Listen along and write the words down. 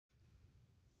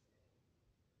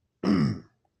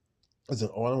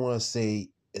all I want to say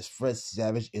is Fred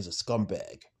Savage is a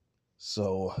scumbag.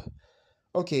 So,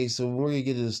 okay, so when we're going to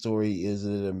get to the story, is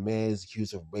that a man is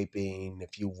accused of raping a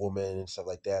few women and stuff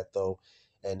like that, though.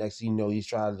 And next thing you know, he's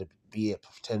trying to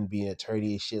pretend to be an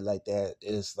attorney and shit like that.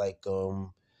 It's like,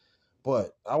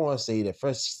 but I want to say that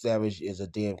Fred Savage is a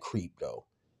damn creep, though.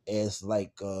 And it's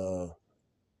like,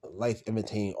 life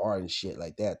imitating art and shit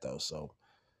like that, though. So,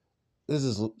 this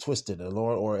is Twisted, a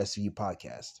Law and Order SVU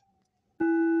podcast.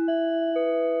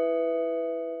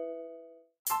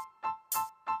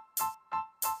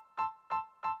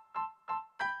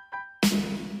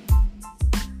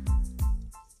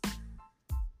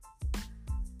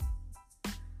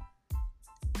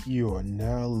 You are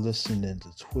now listening to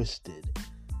Twisted,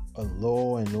 a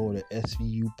Law and Order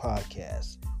SVU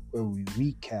podcast, where we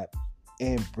recap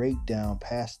and break down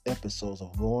past episodes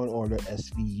of Law and Order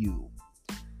SVU.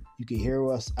 You can hear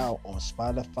us out on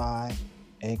Spotify,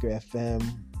 Anchor FM,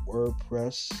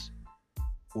 WordPress,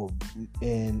 or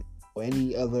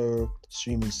any other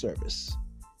streaming service.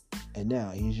 And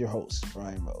now, here's your host,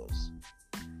 Brian Rose.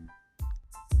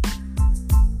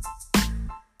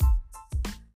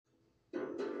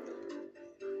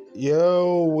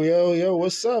 Yo,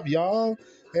 what's up, y'all?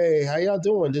 Hey, how y'all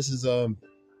doing? This is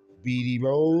BD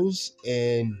Rose,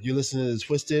 and you're listening to the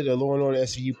Twisted, a Law and Order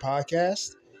SVU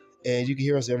podcast. And you can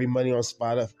hear us every Monday on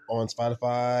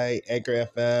Spotify, Anchor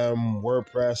FM,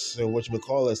 WordPress, or what you would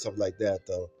call it, stuff like that,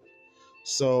 though.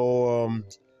 So,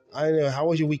 I don't know, how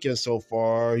was your weekend so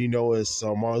far? You know, it's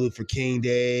Martin Luther King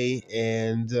Day,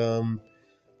 and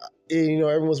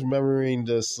everyone's remembering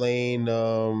the slain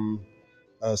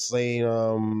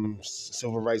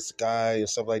civil rights guy and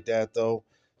stuff like that, though.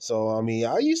 So I mean,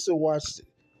 I used to watch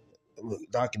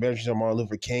documentaries on Martin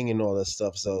Luther King and all that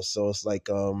stuff. So it's like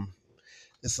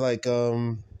it's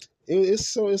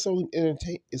so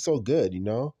entertaining. It's so good, you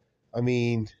know. I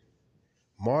mean,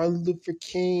 Martin Luther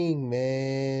King,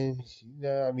 man. You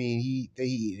know, I mean,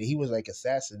 he was like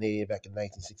assassinated back in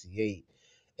 1968.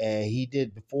 And he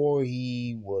did, before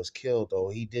he was killed, though,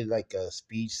 he did like a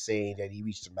speech saying that he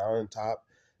reached the mountaintop.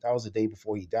 That was the day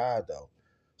before he died, though.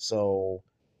 So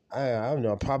I don't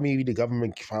know. Probably the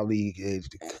government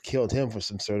killed him for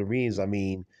some sort of reasons. I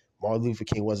mean, Martin Luther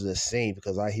King wasn't a saint,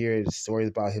 because I hear stories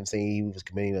about him saying he was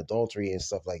committing adultery and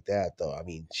stuff like that, though. I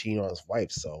mean, cheating on his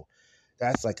wife. So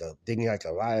that's like digging like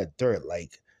a lot of dirt,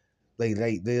 like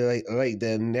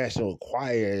the National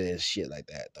Choir and shit like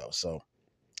that, though. So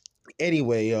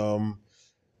anyway,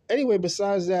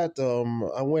 besides that,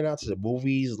 I went out to the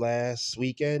movies last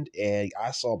weekend and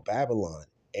I saw Babylon,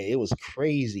 and it was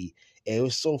crazy. And it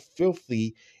was so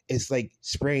filthy. It's like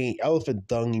spraying elephant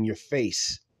dung in your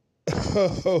face.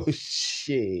 Oh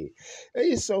shit!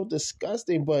 It is so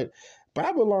disgusting. But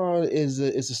Babylon is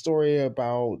a story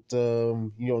about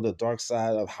the dark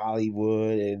side of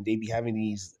Hollywood, and they be having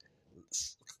these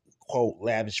quote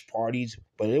lavish parties,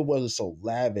 but it wasn't so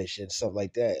lavish and stuff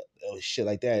like that, shit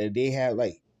like that. And they had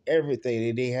like everything.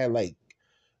 And they had like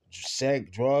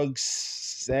drugs,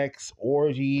 sex,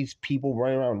 orgies, people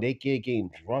running around naked, getting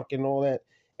drunk, and all that.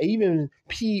 And even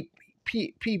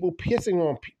people pissing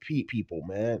on people,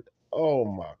 man. Oh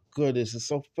my goodness, it's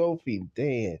so filthy.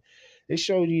 Damn. It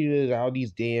showed you that how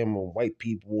these damn white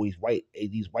people, these white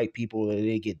people, that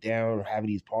they get down having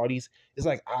these parties. It's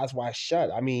like eyes wide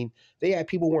shut. I mean, they had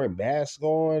people wearing masks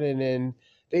on, and then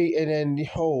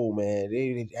oh man,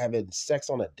 they having sex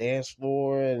on the dance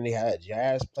floor, and they had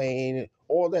jazz playing,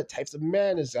 all that types of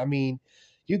madness. I mean,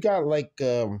 you got like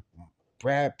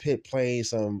Brad Pitt playing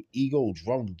some ego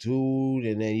drunk dude,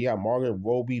 and then you got Margaret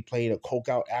Robbie playing a coke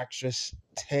out actress.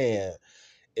 Damn,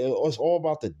 it was all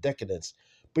about the decadence.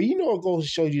 But it goes to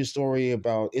show you a story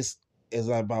about it's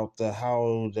about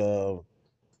how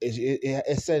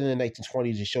it's set in the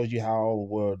 1920s. It shows you how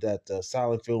the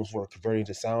silent films were converting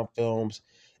to sound films,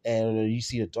 and you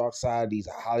see the dark side of these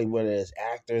Hollywood as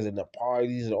actors and the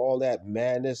parties and all that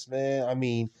madness, man. I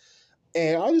mean,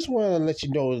 and I just want to let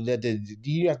you know that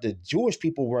the Jewish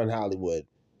people run Hollywood,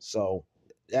 so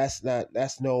that's a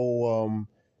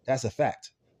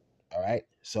fact. All right,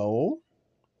 so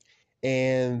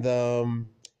and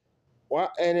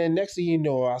well, and then next thing you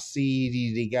know, I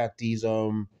see they got these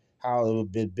how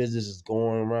the business is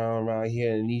going around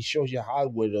here, and he shows you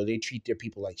Hollywood, though they treat their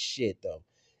people like shit, though.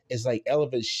 It's like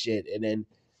elephant shit, and then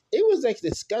it was like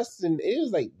disgusting. It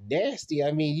was like nasty.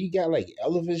 I mean, you got like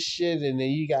elephant shit, and then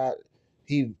you got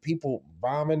people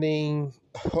vomiting.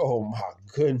 Oh my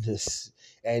goodness!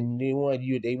 And they want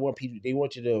you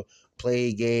to play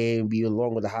a game, be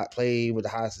along with play with the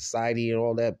high society and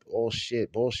all that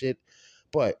bullshit.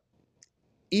 But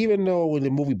even though in the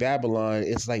movie Babylon,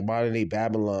 it's like modern day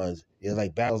Babylon. It's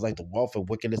like Babylon's like the wealth and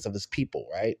wickedness of his people,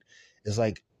 right? It's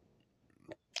like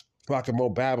rock and roll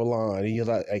Babylon, and you're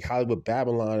like Hollywood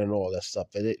Babylon and all that stuff.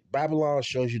 And Babylon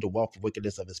shows you the wealth and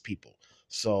wickedness of his people.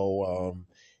 So,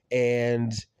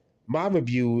 and my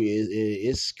review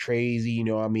is crazy. You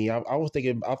know, I mean, I was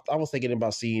thinking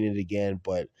about seeing it again,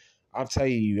 but I'm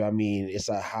telling you, I mean, it's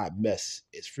a hot mess.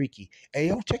 It's freaky. And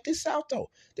yo, check this out though.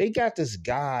 They got this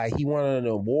guy. He won an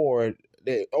award.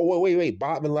 Wait.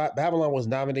 Babylon was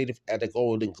nominated at the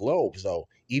Golden Globes, though.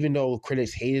 Even though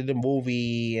critics hated the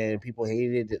movie and people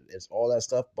hated it, it's all that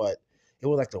stuff, but it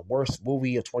was like the worst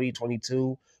movie of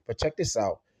 2022. But check this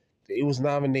out. It was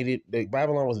nominated.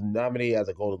 Babylon was nominated as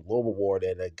a Golden Globe Award,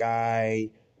 and a guy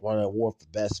won an award for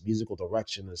best musical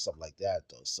direction and something like that,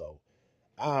 though. So,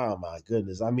 oh my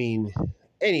goodness. I mean,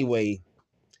 anyway,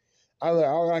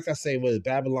 like I say, with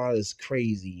Babylon is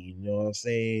crazy. You know what I'm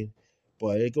saying?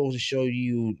 But it goes to show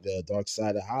you the dark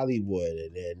side of Hollywood,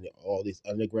 and then all these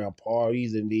underground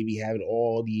parties, and they be having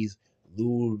all these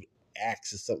lewd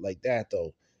acts and stuff like that.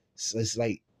 Though, so it's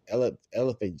like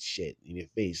elephant shit in your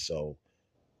face. So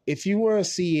if you want to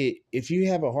see it, if you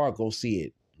have a heart, go see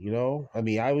it. You know, I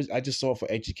mean, I just saw it for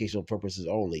educational purposes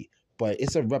only. But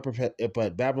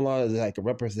but Babylon is like a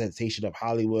representation of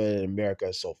Hollywood and America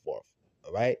and so forth.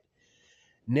 All right.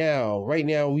 Now, right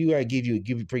now, we gotta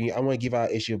I want to give out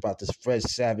an issue about this Fred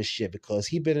Savage shit because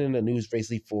he been in the news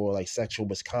recently for like sexual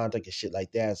misconduct and shit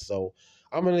like that. So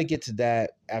I'm gonna get to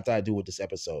that after I do with this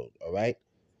episode. All right.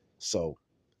 So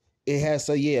it has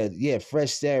Fred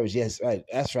Savage. Yes, right.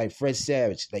 That's right, Fred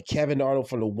Savage, like Kevin Arnold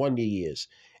from the Wonder Years,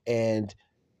 and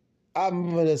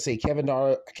I'm gonna say Kevin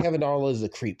Arnold is a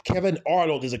creep. Kevin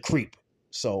Arnold is a creep.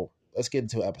 So let's get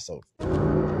into an episode.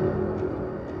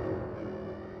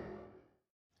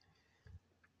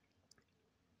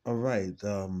 All right.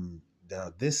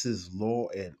 Now this is Law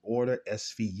and Order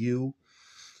SVU,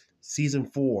 season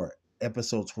 4,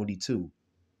 episode 22,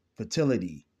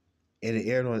 Fertility, and it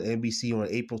aired on NBC on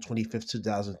April 25th,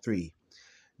 2003.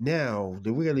 Now,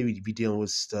 we're going to be dealing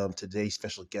with today's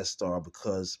special guest star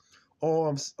because all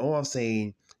I'm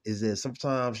saying is that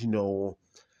sometimes, you know,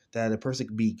 that a person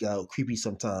can be creepy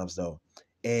sometimes, though.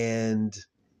 And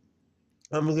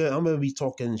I'm gonna be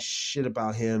talking shit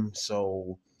about him,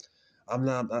 so I'm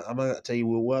not gonna tell you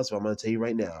who it was, but I'm gonna tell you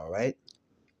right now, all right?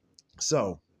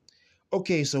 So,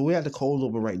 okay, so we're at the cold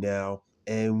open right now,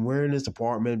 and we're in this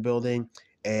apartment building,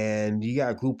 and you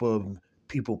got a group of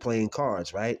people playing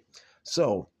cards, right?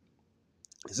 So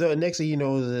next thing you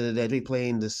know, that they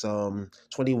playing this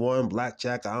 21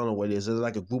 blackjack. I don't know what it is. It's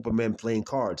like a group of men playing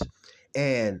cards,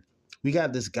 and we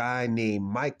got this guy named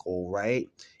Michael, right?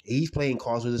 He's playing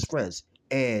cards with his friends.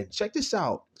 And check this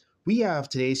out, we have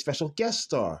today's special guest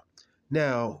star.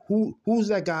 Now, who's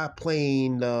that guy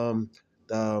playing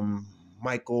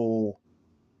Michael?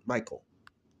 Michael.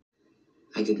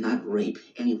 I did not rape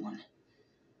anyone.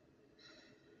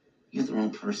 You're the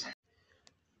wrong person.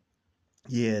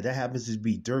 Yeah, that happens to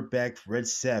be dirtbag Fred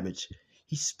Savage.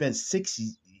 He spent 6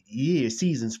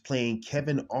 seasons playing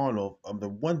Kevin Arnold on the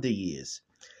Wonder Years.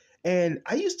 And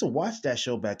I used to watch that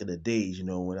show back in the days, you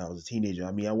know, when I was a teenager.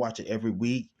 I mean, I watch it every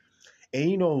week. And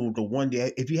you know,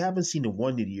 if you haven't seen the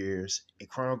Wonder Years, it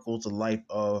chronicles the life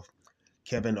of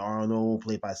Kevin Arnold,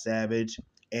 played by Savage,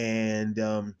 and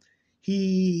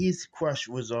his crush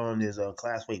was on his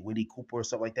classmate Winnie Cooper or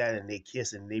something like that, and they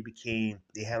kissed and they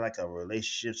had like a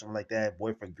relationship, something like that,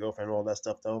 boyfriend, girlfriend, all that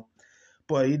stuff though.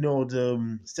 But you know,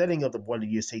 the setting of the Wonder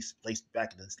Years takes place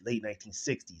back in the late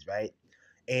 1960s, right?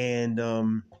 And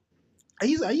I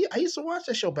used to watch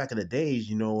that show back in the days,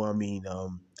 you know. I mean,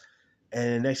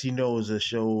 and next thing you know, the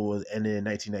show was ended in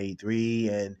 1993.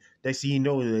 And next thing you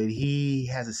know, that he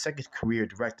has a second career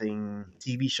directing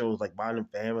TV shows like Modern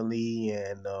Family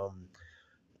and I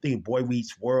think Boy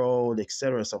Meets World,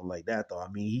 etc., something like that. Though I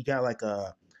mean, he got like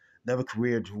another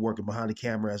career working behind the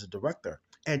camera as a director.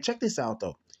 And check this out,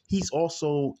 though. He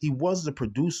was the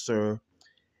producer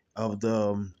of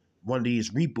the Wonder Years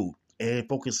reboot and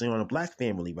focusing on a black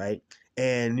family, right?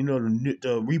 And you know,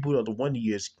 the reboot of the Wonder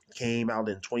Years came out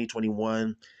in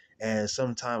 2021, and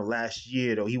sometime last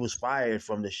year, though, he was fired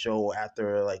from the show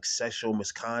after like sexual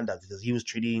misconduct because he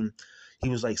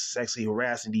was like sexually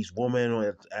harassing these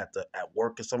women at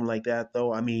work or something like that.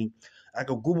 Though I mean, like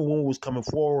a group of women was coming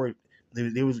forward.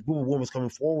 There was a group of women coming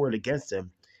forward against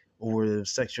him over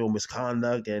sexual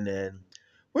misconduct, and then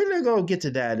we're not gonna get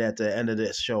to that at the end of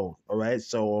this show. All right,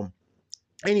 so.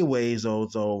 Anyways,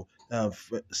 Mr.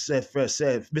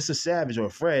 Savage or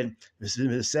Fred,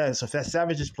 Mr. Savage, so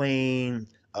Savage is playing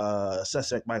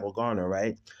suspect Michael Garner,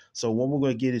 right? So what we're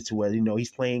gonna get into it,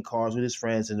 he's playing cards with his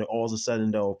friends, and then all of a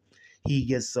sudden though, he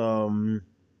gets he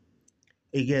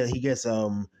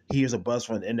hears a buzz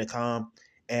from the intercom,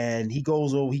 and he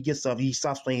goes over, he gets up, he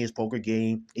stops playing his poker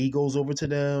game, he goes over to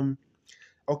them.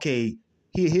 Okay,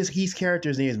 his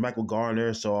character's name is Michael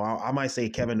Garner, so I might say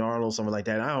Kevin Arnold, something like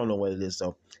that. I don't know what it is.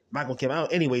 So Michael Kevin.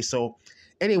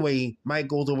 Anyway, Mike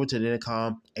goes over to the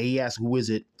intercom and he asks who is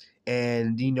it,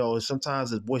 and sometimes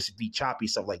his voice would be choppy,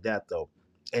 stuff like that though.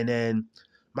 And then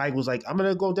Mike was like, "I'm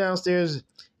gonna go downstairs.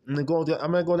 I'm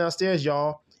gonna go downstairs,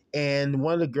 y'all." And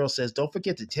one of the girls says, "Don't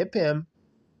forget to tip him."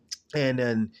 And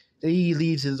then he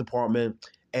leaves his apartment,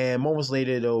 and moments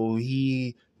later though,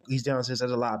 he's downstairs at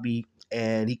the lobby,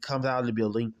 and he comes out of the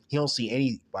building. He don't see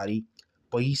anybody,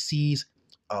 but he sees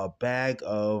a bag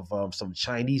of some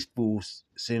Chinese food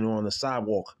sitting on the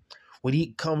sidewalk. When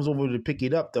he comes over to pick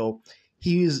it up though,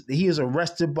 he is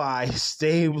arrested by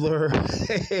Stabler,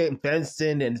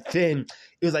 Benson, and Finn.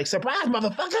 He was like, "Surprise,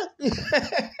 motherfucker!"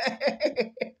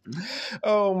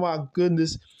 Oh my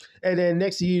goodness! And then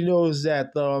next thing you know is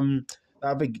that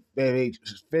I think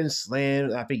Finn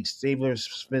slams. I think Finn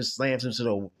slams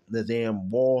into the damn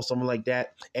wall, something like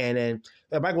that. And then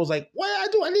Michael's like, "What did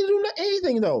I do? I didn't do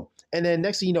anything though." And then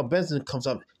next thing you know, Benson comes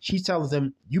up. She tells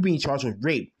him, "You being charged with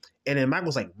rape." And then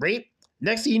Michael's like, "Rape?"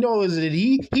 Next thing you know is that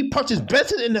he punches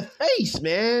Benson in the face,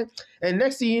 man. And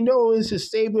next thing you know is his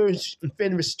Stabler and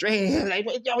Finn restrained him. Like,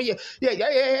 yo, yeah,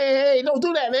 don't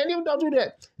do that, man. Don't do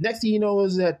that. Next thing you know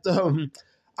is that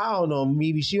I don't know,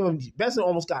 maybe Benson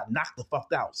almost got knocked the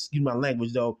fuck out. Excuse my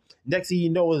language though. Next thing you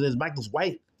know is Michael's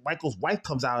wife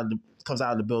comes out of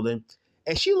the building,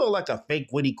 and she looked like a fake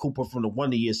Winnie Cooper from the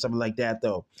Wonder Years, something like that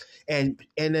though. And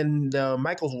then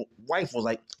Michael's wife was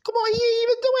like, "Come on, he didn't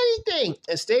even do anything."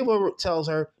 And Stabler tells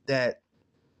her that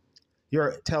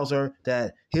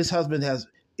his husband has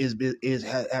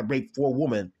raped 4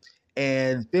 women,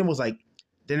 and Finn was like,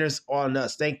 "Dinner's on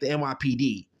us. Thank the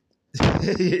NYPD."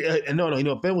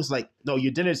 No. Finn was like, "No,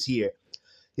 your dinner's here.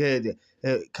 Yeah,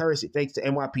 currency thanks to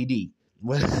NYPD."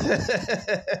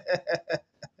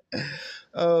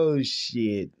 Oh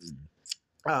shit.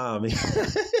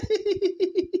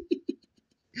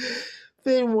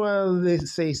 Finn wanted to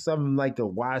say something like a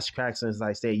wisecracks and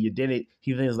like say your dinner.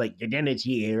 He was like, "Your dinner's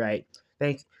here, right?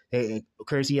 Thanks,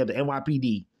 courtesy of the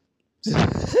NYPD."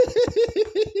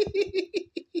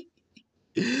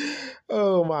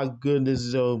 Oh my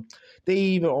goodness! So they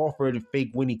even offered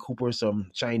fake Winnie Cooper some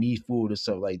Chinese food or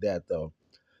stuff like that, though.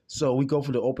 So we go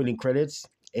for the opening credits,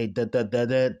 and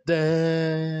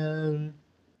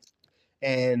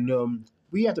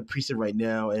we have the precinct right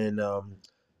now, and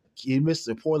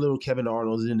Mr. Poor little Kevin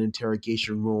Arnold is in the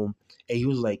interrogation room, and he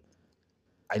was like,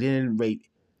 "I didn't rape,"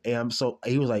 and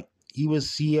he was like, he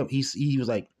was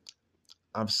like,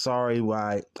 "I'm sorry,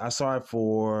 I'm sorry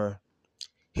for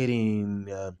hitting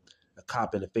a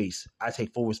cop in the face. I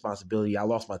take full responsibility. I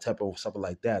lost my temper," or something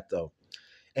like that, though.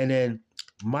 And then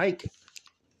Mike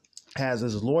has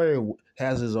his lawyer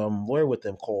with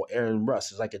him called Aaron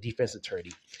Russ. It's like a defense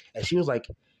attorney, and she was like,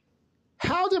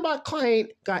 "How did my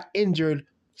client got injured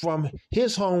from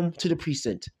his home to the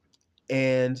precinct?"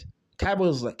 And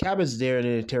Cabot's there in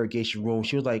the interrogation room.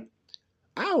 She was like,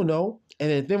 "I don't know." And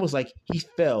then Finn was like, "He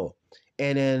fell."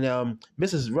 And then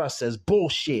Mrs. Russ says,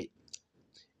 "Bullshit."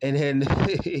 And then,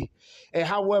 and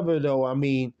however, though, I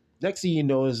mean, next thing you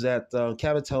know is that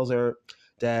Cabot tells her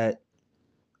that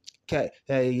his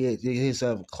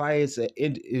clients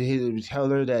tell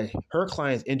her that her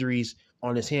client's injuries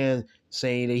on his hand,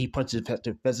 saying that he punched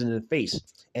the president in the face.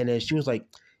 And then she was like,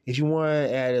 "If you want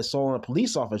to add assault on a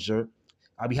police officer,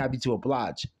 I'll be happy to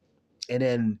oblige." And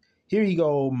then here you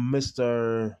go,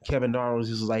 Mr. Kevin Arnold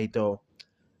is like, "Though,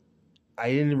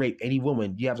 I didn't rape any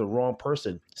woman. You have the wrong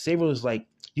person." Saber was like,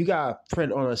 "You got a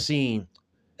print on a scene."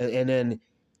 And then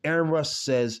Aaron Russ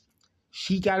says,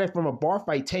 "She got it from a bar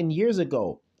fight 10 years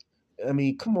ago." I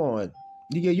mean, come on.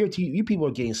 You people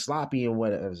are getting sloppy and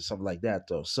whatever, something like that,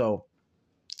 though. So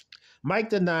Mike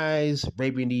denies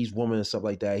raping these women and stuff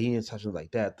like that. He didn't touch them like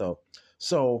that, though.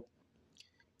 So,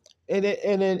 and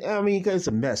then I mean, it's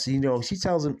a mess. She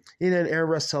tells him, and then Aaron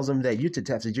Russ tells him that you're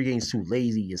detectives, you're getting too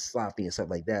lazy, you're sloppy and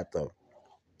stuff like that, though.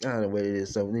 I don't know what it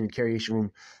is. So in the interrogation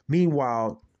room,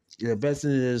 meanwhile, Benson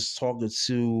is talking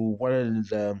to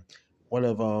one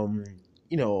of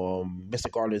Mr.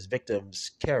 Gardner's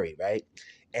victims, Carrie, right?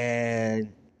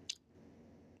 And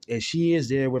she is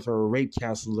there with her rape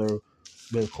counselor,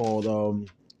 called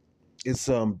it's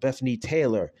Bethany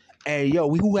Taylor. And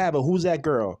who's that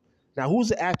girl? Now, who's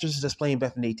the actress that's playing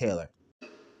Bethany Taylor?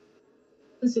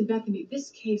 Listen, Bethany, this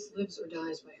case lives or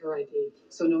dies by her ID.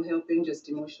 So no helping, just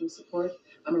emotional support.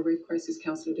 I'm a rape crisis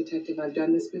counselor detective. I've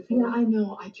done this before. Yeah, I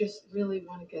know. I just really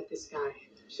want to get this guy.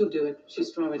 She'll do it. She's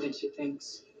stronger than she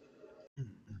thinks.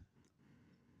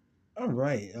 All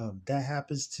right, that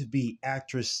happens to be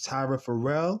actress Tyra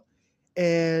Farrell,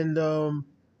 and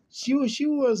she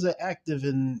was active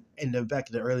in the back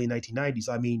in the early 1990s.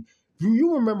 I mean,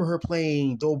 you remember her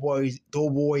playing Doughboy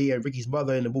and Ricky's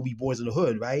mother in the movie Boys in the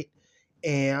Hood, right?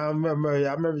 And I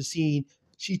remember seeing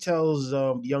she tells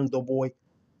young Doughboy,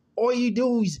 "All you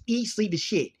do is eat, sleep, and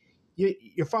shit.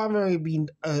 Your father ain't be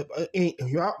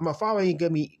my father ain't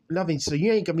gonna be nothing, so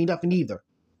you ain't gonna be nothing either."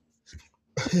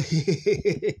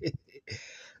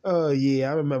 Oh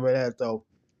yeah, I remember that though.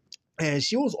 And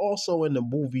she was also in the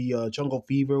movie Jungle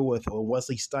Fever with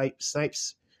Wesley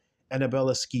Snipes,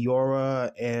 Annabella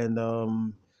Sciorra, and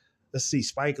let's see,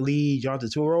 Spike Lee, John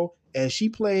Turturro, and she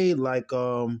played like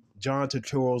John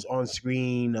Turturro's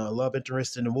on-screen love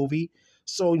interest in the movie.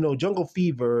 So Jungle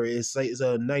Fever is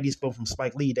a '90s film from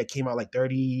Spike Lee that came out like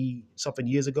 30 something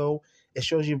years ago. It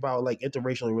shows you about like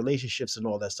interracial relationships and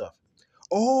all that stuff.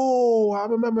 Oh, I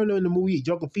remember in the movie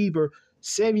Jungle Fever,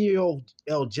 Samuel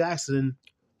L. Jackson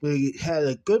had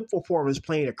a good performance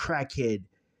playing a crackhead.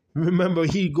 Remember,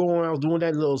 he going around doing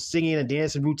that little singing and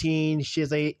dancing routine.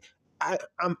 Shit like,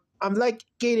 I'm like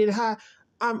getting high.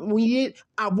 I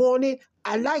want it.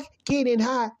 I like getting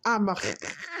high. I'm a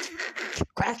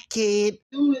crackhead.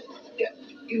 Do it. Yeah,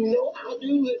 you know I'll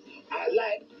do it. I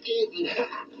like getting high.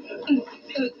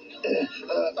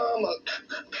 I'm a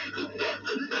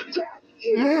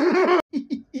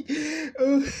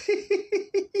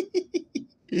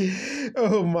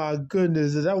Oh my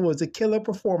goodness, that was a killer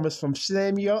performance from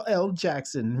Samuel L.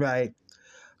 Jackson, right?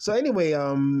 So anyway,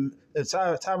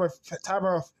 Tyra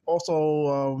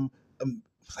also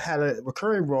had a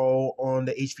recurring role on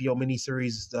the HBO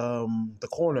miniseries The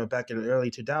Corner back in the early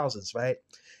 2000s, right?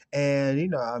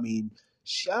 And I mean,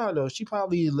 I don't know, she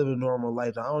probably living a normal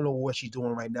life. I don't know what she's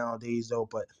doing right nowadays though,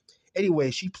 but anyway,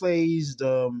 she plays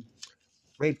the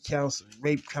rape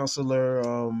counselor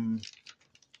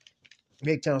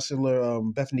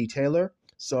Bethany Taylor.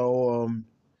 So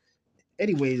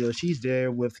anyway, though, she's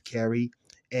there with Carrie,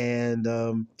 and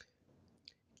all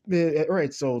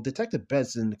right. So Detective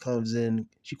Benson comes in.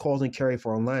 She calls in Carrie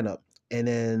for a lineup, and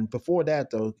then before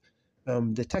that, though,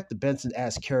 Detective Benson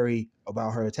asks Carrie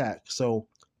about her attack. So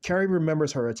Carrie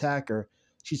remembers her attacker.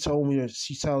 She tells her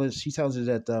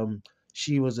that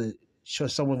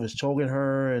someone was choking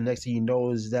her, and next thing you know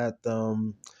is that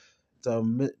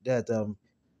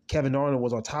Kevin Arnold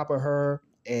was on top of her,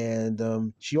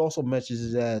 and she also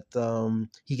mentions that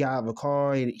he got out of a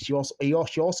car, and she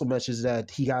also mentions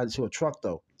that he got into a truck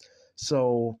though.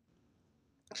 So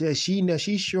yeah,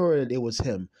 she's sure that it was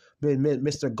him,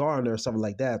 Mr. Garner or something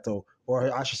like that though,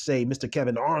 or I should say Mr.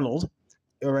 Kevin Arnold.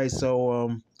 All right,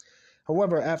 so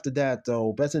however, after that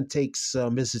though, Benson takes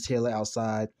Mrs. Taylor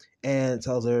outside and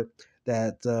tells her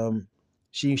that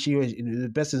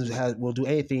Benson will do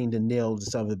anything to nail the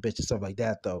son of a bitch and stuff like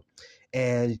that though,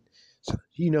 and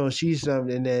she's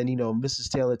and then Mrs.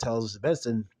 Taylor tells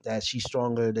Benson that she's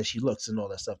stronger than she looks and all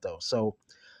that stuff though. So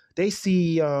they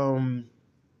see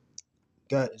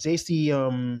Mr.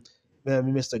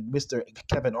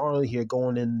 Kevin Arnold here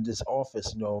going in this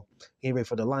office, getting ready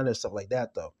for the line and stuff like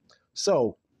that though.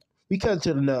 So we cut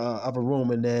to the other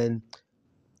room, and then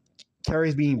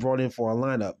Carrie's being brought in for a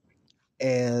lineup,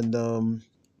 and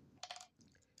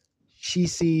she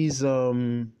sees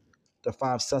the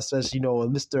five suspects.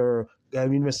 Mr.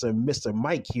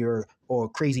 Mike here, or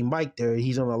Crazy Mike there.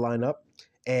 He's on the lineup,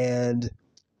 and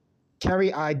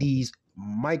Carrie IDs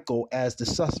Michael as the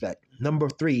suspect, number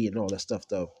 3, and all that stuff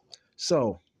though.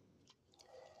 So,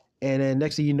 and then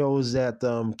next thing you know is that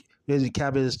the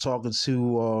cabinet is talking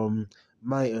to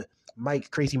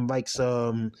Crazy Mike's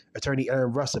attorney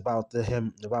Aaron Russ about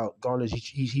Garner.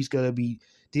 He's gonna be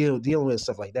dealing with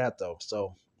stuff like that though.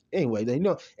 So anyway,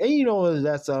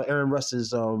 that's Aaron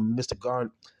Russ's Mr.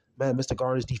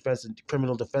 Garner's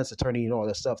criminal defense attorney and all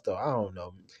that stuff though. I don't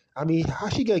know. I mean, how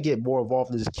she gonna get more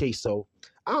involved in this case though?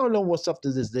 I don't know what's up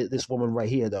to this woman right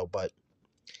here though, but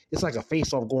it's like a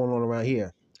face off going on around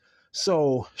here.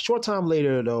 So short time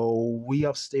later though, we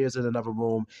upstairs in another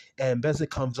room, and Benson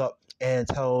comes up and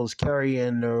tells Carrie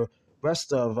and the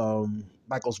rest of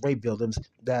Michael's rape victims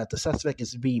that the suspect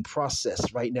is being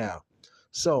processed right now.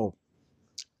 So,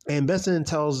 and Benson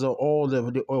tells all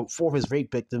the 4 of his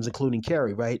rape victims, including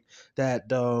Carrie, right, that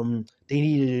they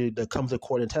needed to come to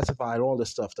court and testify and all this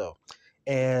stuff though.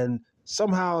 And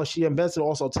somehow Benson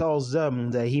also tells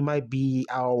them that he might be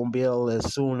out on bail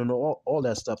as soon and all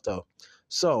that stuff though.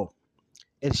 So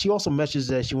and she also mentions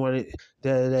that she wanted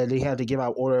that they had to give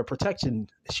out order of protection.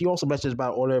 She also mentions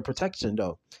about order of protection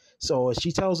though. So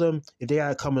she tells him if they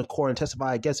gotta come in court and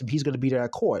testify against him, he's going to be there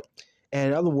at court. And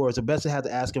in other words, the best had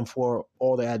to ask him for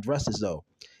all the addresses though.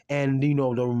 And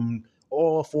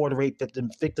all four of the rape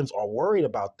victims are worried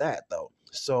about that though.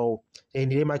 So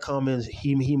and they might come and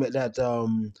he met that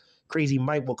crazy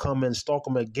Mike will come and stalk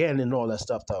him again and all that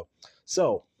stuff though.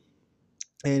 So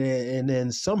and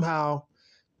then somehow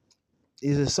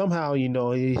he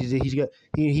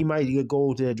might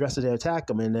go to address it to attack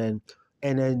him and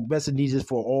then Bessie needs it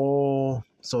for all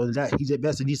so that he's at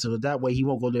Bessie needs so that way he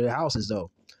won't go to their houses though.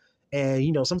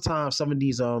 And sometimes some of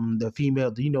these the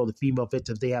female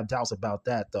victims they have doubts about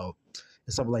that though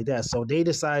and stuff like that. So they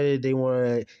decided they want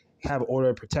to have order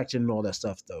of protection and all that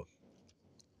stuff though.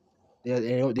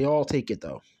 They all take it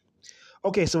though.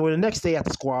 Okay, so the next day at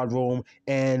the squad room,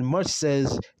 and Munch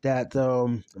says that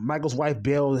Michael's wife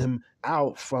bailed him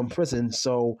out from prison.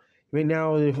 So right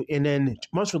now, and then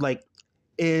Munch was like,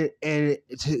 it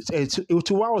was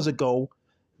 2 hours ago.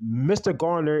 Mr.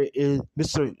 Garner is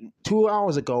Mr. 2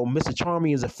 hours ago. Mr.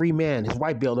 Charming is a free man. His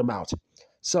wife bailed him out.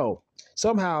 So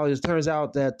somehow it turns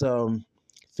out that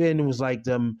Finn was like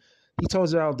he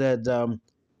turns out that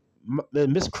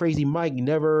Miss Crazy Mike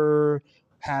never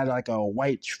had like a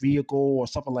white vehicle or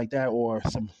something like that or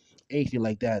anything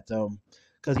like that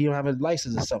because he don't have a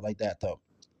license and stuff like that though.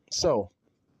 So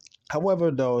however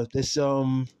though this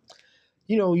the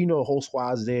whole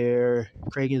squad's there,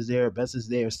 Kragen's there, Bess is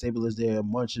there, Sable is there,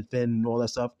 Munch and Finn and all that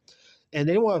stuff, and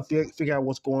they want to figure out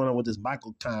what's going on with this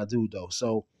Michael kind of dude though.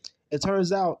 So it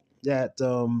turns out that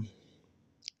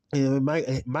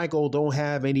Michael don't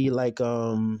have any like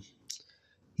Michael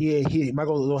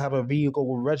don't have a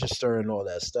vehicle register and all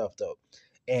that stuff though,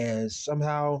 and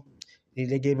somehow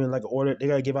they gave him like an order. They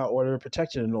gotta give out order of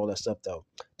protection and all that stuff though.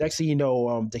 Next thing you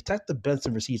know, Detective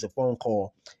Benson receives a phone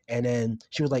call, and then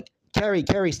she was like, "Carrie,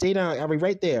 stay down. I'll be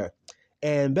right there."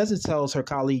 And Benson tells her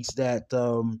colleagues that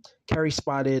Carrie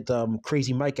spotted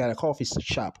Crazy Mike at a coffee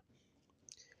shop.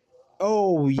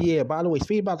 Oh yeah! By the way,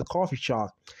 speaking about the coffee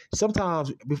shop,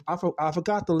 sometimes I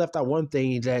forgot to left out one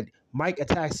thing that Mike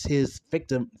attacks his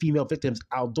female victims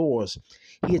outdoors.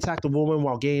 He attacked a woman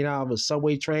while getting out of a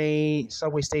subway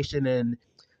station, and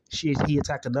he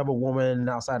attacked another woman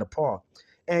outside the park.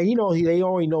 And they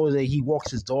already know that he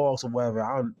walks his dogs or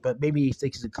whatever. But maybe he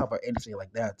thinks to cover anything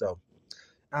like that though.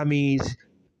 I mean,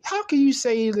 how can you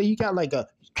say that you got like a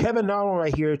Kevin Arnold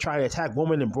right here trying to attack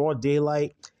women in broad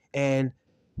daylight and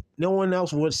no one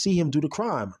else would see him do the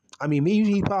crime? I mean, maybe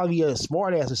he probably a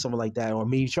smart ass or something like that, or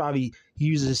maybe he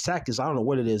uses his tactics. I don't know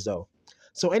what it is though.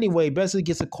 So anyway, Benson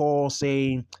gets a call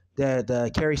saying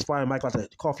that Carrie spotted Michael at the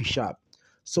coffee shop.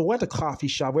 So we're at the coffee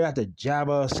shop. We're at the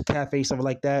Java Cafe, something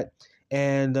like that,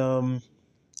 and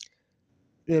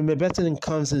Benson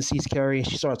comes and sees Carrie, and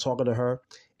she starts talking to her.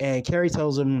 And Carrie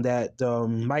tells him that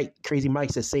Crazy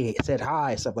Mike said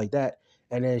hi, stuff like that.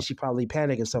 And then she probably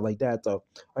panicked and stuff like that, though.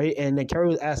 Right? And then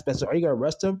Carrie asked Benson, "Are you gonna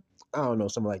arrest him?" I don't know,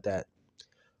 something like that.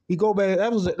 We go back.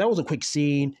 That was a quick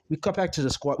scene. We cut back to the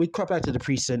squad. We cut back to the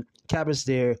precinct. Cabot's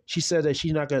there. She said that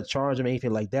she's not gonna charge him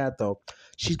anything like that, though.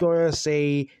 She's gonna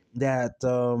say that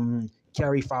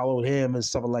Carrie followed him and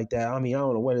stuff like that. I mean, I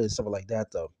don't know what it is, something like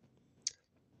that, though.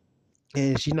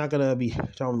 And she's not going to be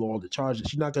telling all the charges.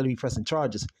 She's not going to be pressing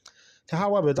charges.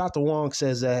 However, Dr. Wong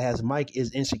says that as Mike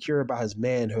is insecure about his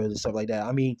manhood and stuff like that.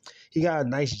 I mean, he got a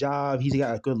nice job. He's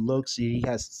got good looks. He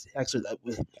has sex with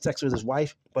his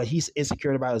wife, but he's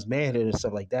insecure about his manhood and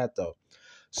stuff like that, though.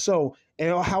 So,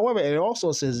 however, it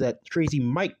also says that Crazy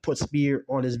Mike puts fear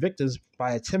on his victims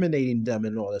by intimidating them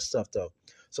and all that stuff, though.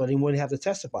 So they wouldn't have to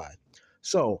testify.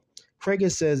 So,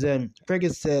 Kragen says,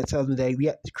 tells me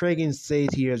that Kragen says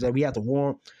here that we have to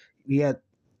warn, he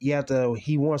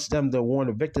wants them to warn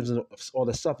the victims and all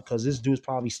this stuff because this dude's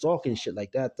probably stalking and shit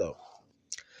like that, though.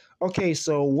 Okay,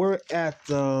 so we're at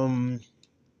the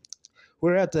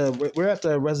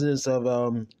residence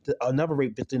of another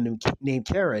rape victim named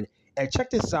Karen, and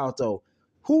check this out though.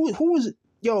 Who is who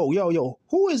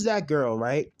is that girl?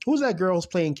 Right? Who's that girl who's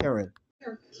playing Karen?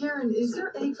 Karen, is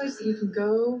there any place that you can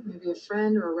go, maybe a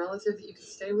friend or a relative that you can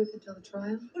stay with until the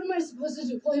trial? What am I supposed to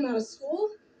do, pull him out of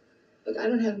school? Look, I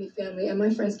don't have any family, and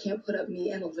my friends can't put up me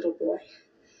and a little boy.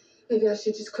 Maybe I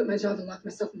should just quit my job and lock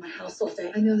myself in my house all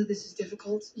day. I know that this is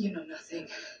difficult. You know nothing.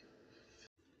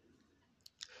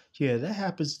 Yeah, that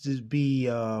happens to be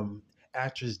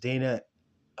actress Dana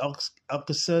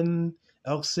Elkerson.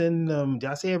 Did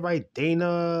I say it right?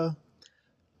 Dana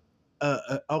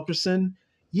Elkerson.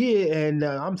 Yeah, and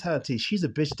I'm telling you, she's a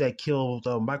bitch that killed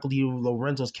Michael D.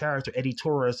 Lorenzo's character Eddie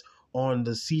Torres on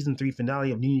the season 3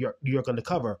 finale of New York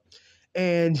Undercover.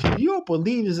 And you don't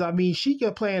believe this. I mean, she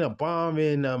kept playing a bomb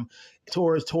in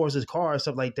towards his car and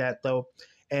stuff like that, though.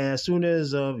 And as soon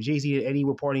as Jay-Z and Eddie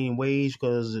were parting ways,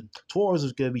 because Torres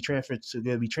was going to be transferred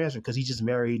because he just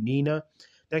married Nina.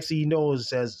 Next thing you know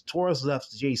is as Torres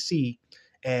left JC,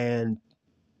 and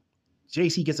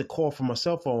JC gets a call from her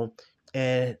cell phone,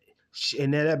 and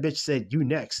then that bitch said, "You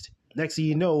next." Next thing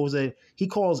you know is that he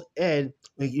calls Ed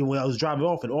when I was driving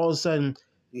off, and all of a sudden,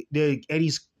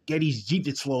 Eddie's Jeep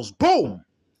explodes. Boom!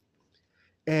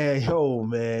 And yo,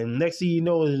 man, next thing you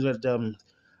know is that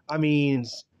I mean,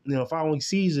 following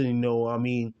season, I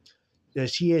mean, that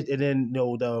she is, and then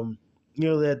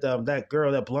that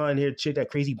girl, that blonde haired chick, that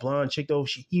crazy blonde chick, though,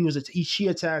 she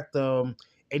attacked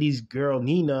Eddie's girl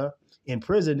Nina in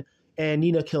prison, and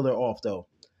Nina killed her off though.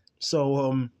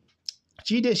 So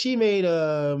she made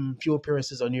few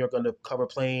appearances on New York Undercover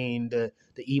playing the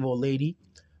evil lady,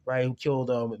 right, who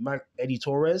killed Eddie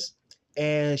Torres.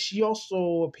 And she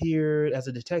also appeared as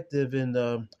a detective in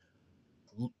the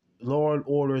Law and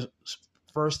Order's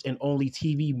first and only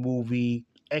TV movie,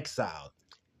 Exile.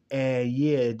 And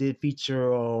yeah, it did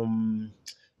feature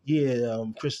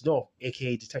Chris North,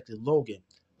 aka Detective Logan.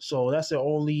 So that's the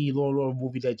only Law and Order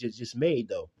movie that just made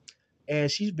though.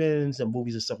 And she's been in some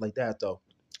movies and stuff like that though.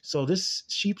 So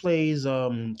she plays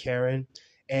Karen,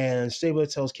 and Stabler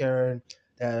tells Karen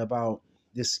that about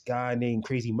this guy named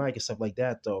Crazy Mike and stuff like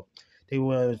that though. They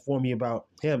were informing me about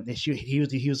him, and he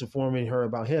was informing her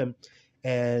about him,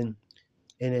 and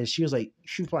then she was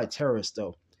probably terrorist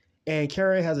though. And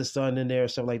Karen has a son in there,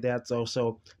 stuff like that.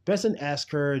 So Benson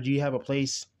asked her, "Do you have a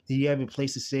place? Do you have a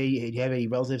place to stay? Do you have any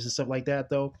relatives and stuff like that?"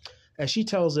 Though, and she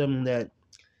tells him that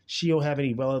she don't have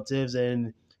any relatives,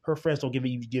 and her friends don't give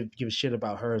a shit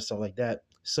about her and stuff like that.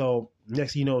 So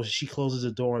next thing you know, she closes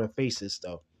the door on their faces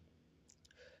though.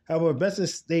 However, Benson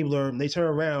Stabler, they turn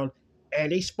around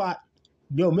and they spot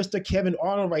Mr. Kevin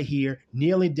Arnold right here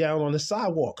kneeling down on the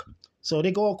sidewalk. So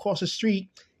they go across the street,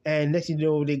 and next thing you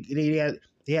know, they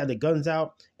had the guns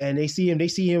out, and they see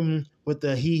him with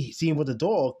the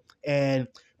dog, and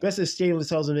Benson Stabler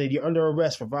tells him that you're under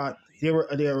arrest for violating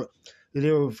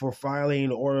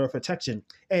the order of protection.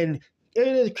 And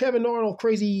Kevin Arnold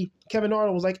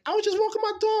was like, "I was just walking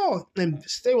my dog," and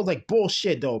Stabler was like,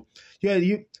 "Bullshit, though. Yeah,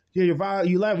 you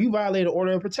violated the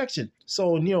order of protection."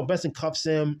 So Benson cuffs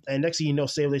him, and next thing you know,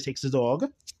 Stabler takes the dog.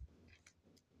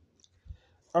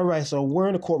 All right, so we're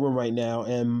in the courtroom right now,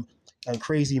 and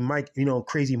Crazy Mike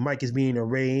is being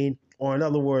arraigned, or in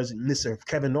other words, Mr.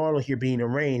 Kevin Arnold here being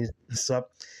arraigned and stuff.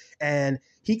 And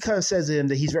he kind of says to him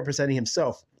that he's representing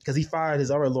himself because he fired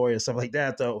his other lawyer and stuff like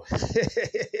that, though.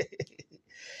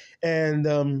 And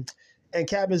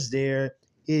Cabot's there.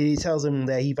 He tells him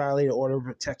that he violated order of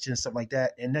protection and stuff like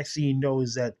that. And next thing he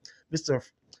knows that Mr.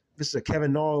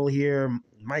 Kevin Arnold here,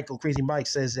 Crazy Mike,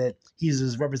 says that he's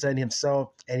just representing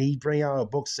himself, and he bring out a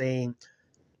book saying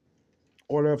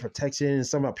order of protection and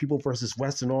something about People versus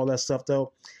West and all that stuff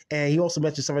though. And he also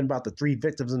mentioned something about the 3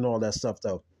 victims and all that stuff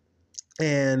though.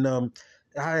 And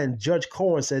Judge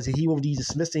Cohen says that he will be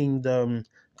dismissing the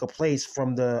complaints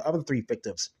from the other 3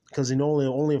 victims because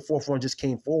only a 4th one just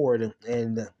came forward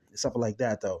and something like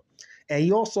that though. And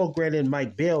he also granted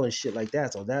Mike bail and shit like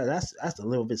that. So that's a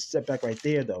little bit setback right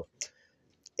there though.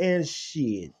 And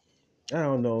shit, I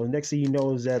don't know. Next thing you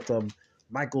know is that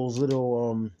Michael's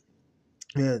little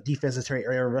defense attorney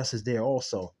Aaron Russ is there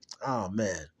also. Oh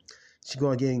man, she's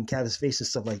going to get in Kevin's face and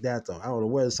stuff like that though. I don't know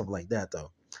whether something like that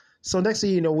though. So next thing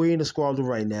you know, we're in the squadron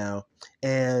right now,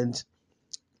 and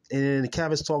then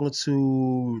Kevin's talking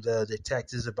to the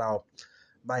detectives about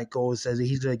Michael. Says that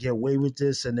he's going to get away with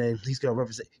this, and then he's going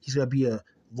to be a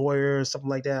lawyer or something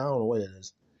like that. I don't know what it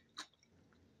is.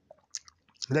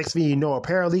 Next thing you know, a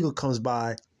paralegal comes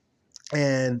by,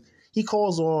 and he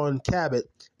calls on Cabot,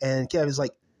 and Cabot's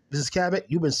like, "Mrs. Cabot,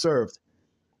 you've been served."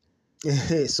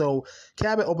 So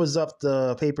Cabot opens up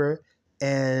the paper,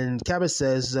 and Cabot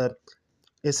says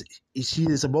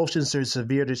his emotions are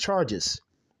severe to charges.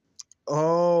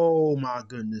 Oh my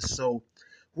goodness! So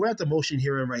we're at the motion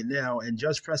hearing right now, and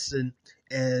Judge Preston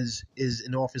is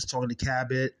in office talking to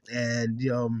Cabot, and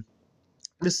here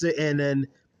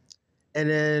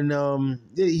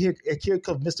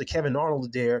comes Mr. Kevin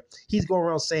Arnold there. He's going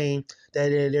around saying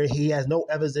that he has no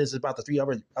evidence about the 3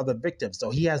 other victims. So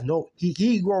he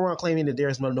go around claiming that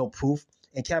there's no proof.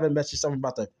 And Kevin mentioned something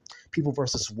about the People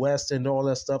versus West and all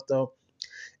that stuff though.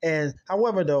 And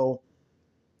however though,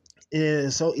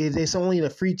 it's only the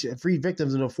 3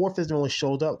 victims, and the 4th victim only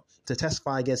showed up to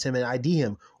testify against him and ID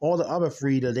him. All the other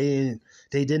 3, they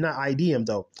did not ID him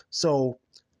though. So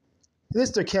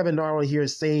Mr. Kevin Arnold here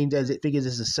is saying that it figures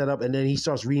this is set up, and then he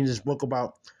starts reading this book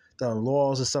about the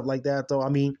laws and stuff like that, though. I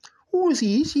mean, Who is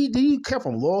he? Did he come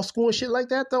from law school and shit like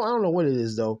that, though? I don't know what it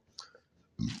is, though.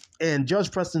 And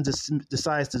Judge Preston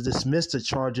decides to dismiss the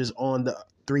charges on the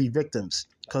 3 victims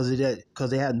because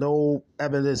they had no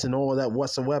evidence and all that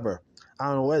whatsoever. I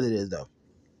don't know what it is, though.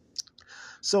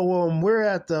 So we're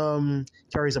at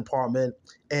Carrie's apartment,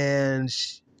 and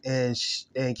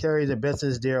Carrie and Benson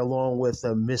is there along with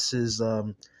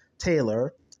Mrs.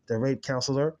 Taylor, the rape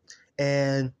counselor,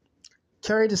 and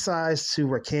Carrie decides to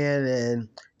recant and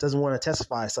doesn't want to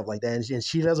testify and stuff like that, and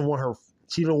she doesn't want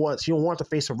she don't want to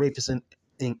face a rapist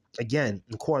again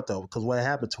in court, though, because what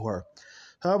happened to her.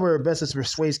 However, Benson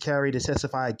persuades Carrie to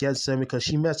testify against him because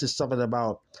she mentioned something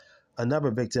about another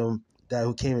victim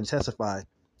who came to testify,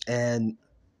 and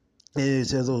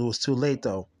it was too late,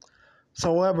 though.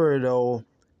 So, however, though,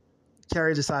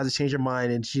 Carrie decides to change her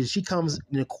mind, and she comes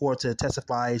in court to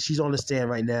testify. She's on the stand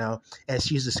right now, and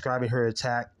she's describing her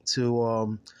attack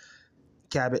to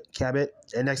Cabot.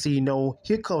 And next thing you know,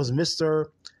 here comes Mr.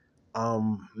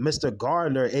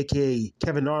 Gardner, a.k.a.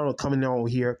 Kevin Arnold, coming over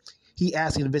here. He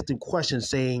asking the victim questions,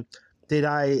 saying, did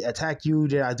I attack you?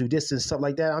 Did I do this and stuff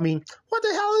like that? I mean, what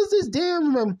the hell is this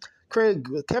damn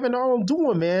Kevin Arnold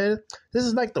doing, man? This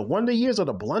is like the wonder years or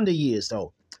the blunder years,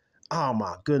 though. Oh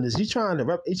my goodness, he's trying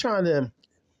to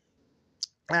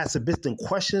ask the victim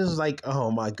questions like,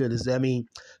 oh my goodness. I mean,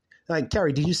 like,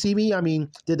 Carrie, did you see me? I mean,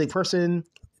 was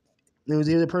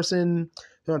the other person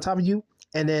on top of you?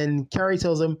 And then Carrie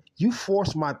tells him, you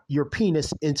forced your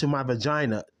penis into my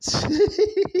vagina.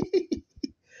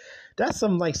 That's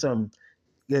some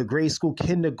grade school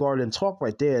kindergarten talk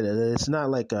right there. It's not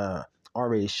like a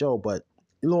R-rated show, but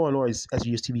Law and Order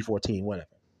SVU's TV 14, whatever.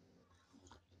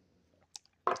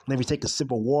 Let me take a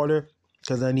sip of water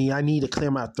because I need to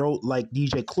clear my throat like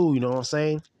DJ Clue. You know what I'm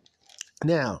saying?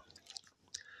 Now,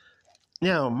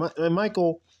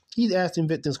 Michael, he's asking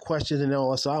victims questions and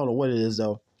all, so I don't know what it is,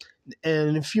 though.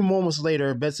 And a few moments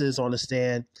later, Benson is on the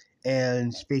stand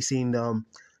and facing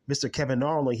Mr. Kevin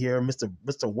Arnold here, Mr.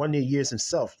 Wonder Years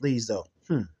himself, please, though.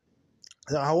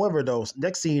 However, though,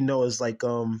 next thing you know is like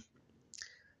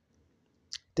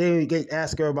they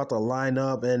ask her about the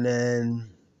lineup, and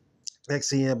then next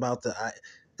thing about the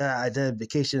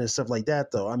identification and stuff like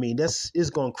that, though. I mean, it's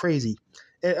going crazy.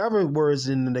 In other words,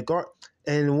 in the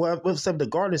the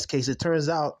Gardner's case, it turns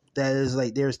out that is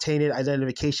like there's tainted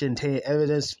identification, tainted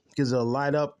evidence because of the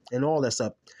lineup and all that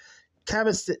stuff.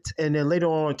 Cabot, and then later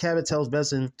on, Cabot tells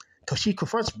Benson, because she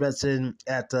confronts Benson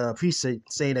at the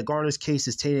precinct, saying that Gardner's case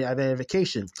is tainted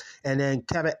identification. And then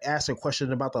Cabot asks her a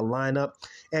question about the lineup,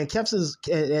 and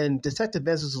Detective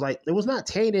Benson's like, it was not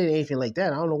tainted or anything like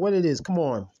that. I don't know what it is. Come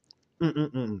on.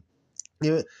 And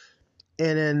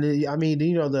then, I mean,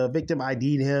 you know, the victim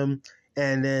ID'd him,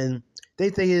 and then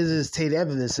they think it is tainted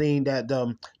evidence, saying that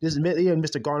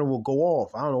Mr. Gardner will go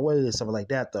off. I don't know what it is, something like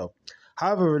that, though.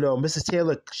 However, though, Mrs.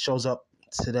 Taylor shows up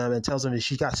to them and tells them that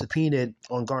she got subpoenaed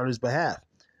on Gardner's behalf.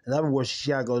 In other words, she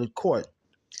got to go to court.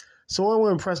 So I will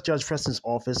impress Judge Preston's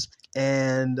office,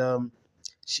 and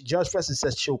Judge Preston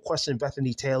says she'll question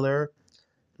Bethany Taylor,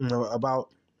 about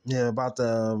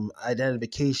the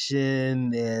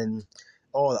identification and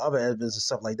all the other evidence and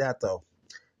stuff like that, though.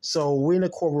 So we're in the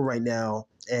courtroom right now,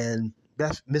 and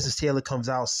Mrs. Taylor comes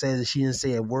out, says that she didn't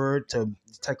say a word to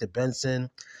Detective Benson.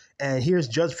 And here's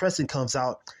Judge Preston comes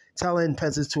out telling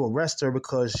Benson to arrest her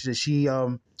because she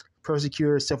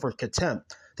persecuted herself for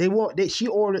contempt. The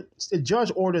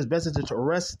judge orders Benson to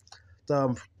arrest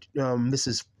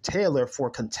Mrs. Taylor for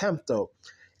contempt, though.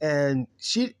 And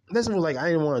Benson was like, I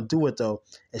didn't want to do it, though.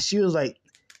 And she was like,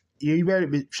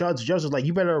 the judge was like,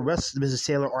 you better arrest Mrs.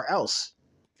 Taylor or else.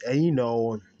 And, you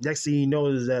know, next thing you know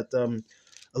is that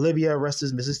Olivia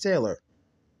arrests Mrs. Taylor.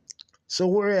 So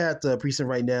we're at the precinct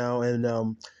right now, and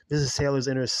Mrs. Taylor's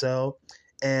in her cell,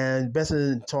 and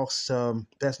Benson talks to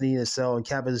Bethany in the cell, and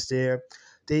Cabot is there.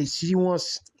 They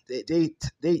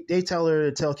tell her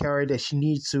to tell Carrie that she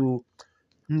needs to,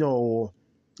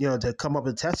 to come up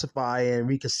and testify and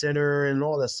reconsider and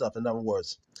all that stuff. In other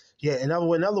words, in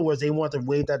other words, they want to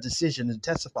waive that decision to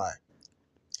testify.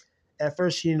 At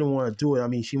first, she didn't want to do it. I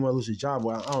mean, she wanted to lose her job.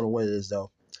 Well, I don't know what it is,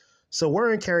 though. So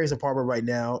we're in Carrie's apartment right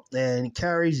now, and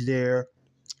Carrie's there,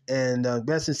 and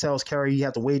Benson tells Carrie you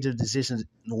have to waive the decision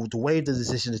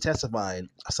to testify and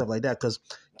stuff like that, because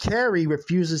Carrie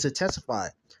refuses to testify.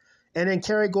 And then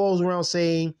Carrie goes around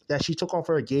saying that she took off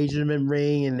her engagement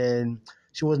ring, and then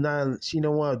she don't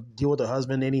want to deal with her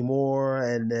husband anymore,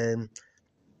 and then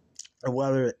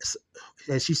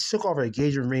she took off her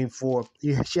engagement ring for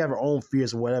she had her own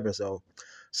fears or whatever.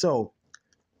 So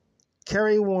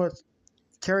Carrie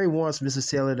wants Mrs.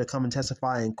 Taylor to come and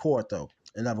testify in court, though.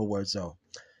 So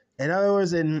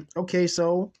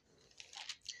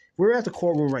we're at the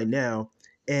courtroom right now,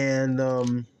 and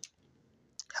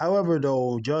however,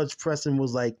 though, Judge Preston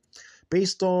was like,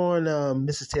 based on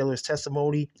Mrs. Taylor's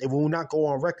testimony, it will not go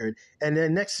on record. And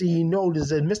then next thing you know,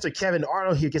 there's Mr. Kevin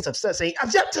Arnold here gets upset saying,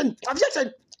 objection,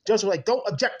 objection. Judge was like, don't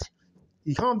object.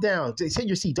 You calm down. Take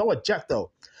your seat. Don't object, though.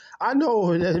 I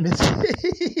know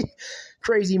that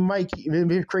Crazy Mike,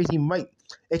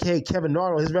 aka Kevin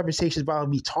Arnold, his reputation is about to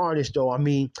be tarnished, though. I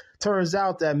mean, turns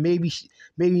out that maybe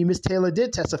Miss Taylor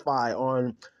did testify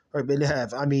on her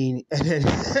behalf. I mean, and then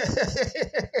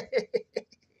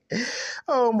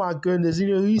oh my goodness,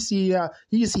 you see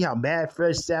how mad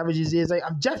Fred Savages is. Like,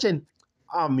 objection.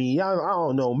 I mean, I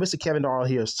don't know. Mr. Kevin Arnold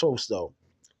here is toast, though.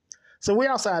 So we're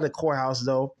outside the courthouse,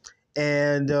 though,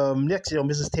 and next,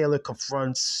 Mrs. Taylor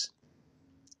confronts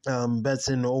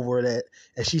Benson over that,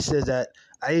 and she says that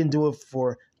I didn't do it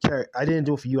for you, I did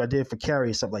it for Carrie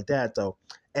and stuff like that, though.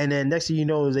 And then next thing you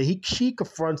know is that she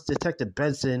confronts Detective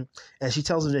Benson, and she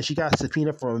tells him that she got a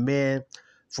subpoena from a man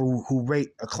who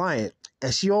raped a client,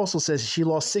 and she also says she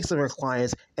lost 6 of her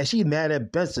clients, and she's mad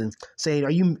at Benson, saying,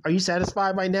 "Are you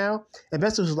satisfied right now?" And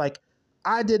Benson was like,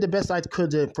 "I did the best I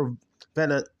could to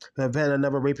prevent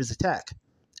another rapist attack.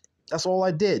 That's all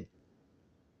I did."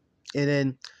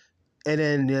 And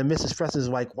then Mrs. Preston is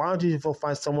like, "Why don't you go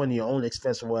find someone in your own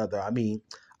expense or whatever?" I mean,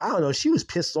 I don't know. She was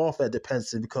pissed off at the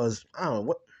Benson because I don't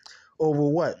know over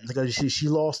what, because she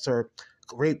lost her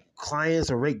rape clients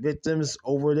or rape victims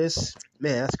over this.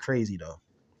 Man, that's crazy though.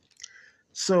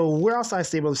 So we're outside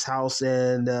Stabler's house,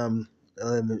 and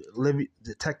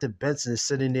Detective Benson is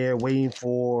sitting there waiting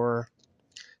for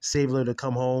Stabler to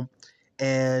come home,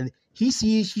 and he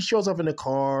shows up in the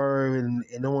car and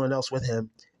no one else with him,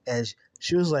 and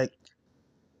she was like,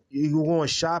 "You going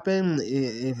shopping?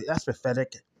 That's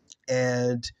pathetic."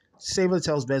 And Stabler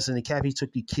tells Benson the Cappy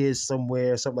took the kids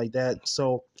somewhere, something like that.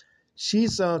 So she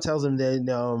tells him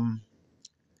that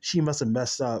she must have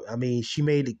messed up. I mean, she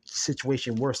made the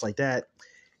situation worse like that.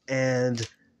 And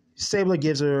Stabler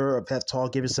gives her a pep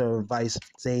talk, gives her some advice,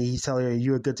 saying he's telling her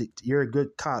you're a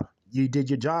good cop. You did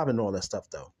your job and all that stuff,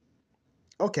 though.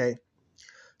 Okay.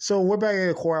 So we're back at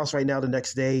the courthouse right now the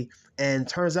next day, and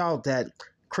turns out that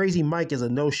Crazy Mike is a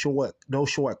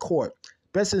no-show at court.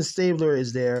 Benson and Stabler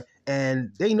is there,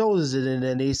 and they notice it, and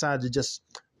then they decide to just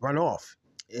run off.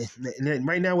 And then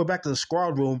right now we're back to the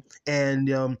squad room, and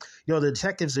the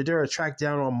detectives are there to track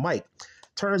down on Mike.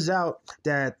 Turns out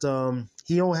that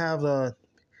he don't have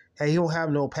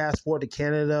no passport to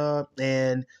Canada,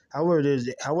 and however,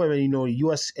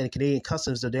 U.S. and Canadian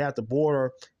customs that they at the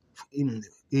border getting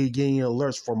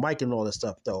alerts for Mike and all this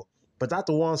stuff, though. But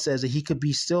Dr. Wong says that he could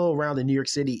be still around the New York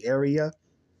City area,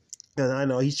 and I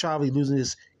know he's probably losing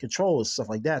his control and stuff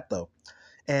like that, though.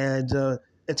 And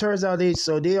it turns out they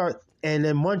are. And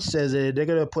then Munch says that they're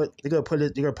gonna put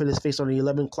his face on the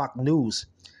 11 o'clock news,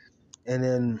 and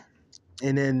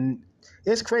then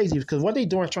it's crazy because what they're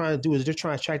trying to do is they're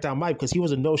trying to track down Mike because he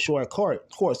was a no-show at court,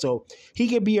 so he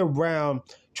could be around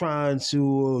trying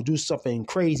to do something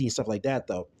crazy and stuff like that,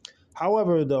 though.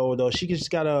 However, though she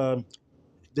just got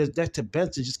Detective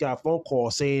Benson just got a phone call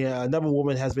saying another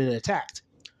woman has been attacked.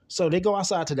 So they go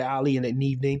outside to the alley in the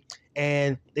evening,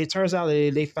 and it turns out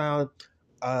that they found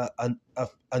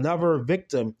another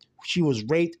victim. She was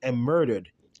raped and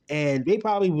murdered, and they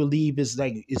probably believe it's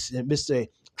Mr.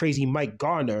 Crazy Mike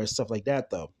Garner and stuff like that,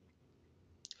 though.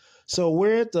 So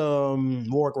we're at the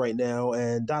morgue right now,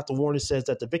 and Dr. Warner says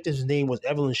that the victim's name was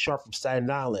Evelyn Sharp from Staten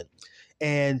Island.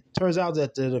 And turns out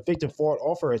that the victim fought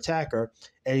off her attacker,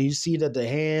 and you see that the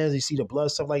hands, you see the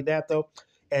blood, stuff like that, though.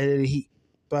 And he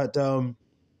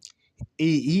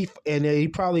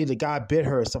probably the guy bit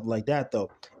her or something like that, though.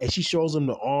 And she shows him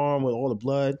the arm with all the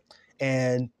blood,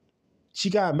 and she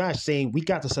got a match saying, "We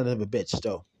got the son of a bitch,"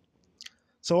 though.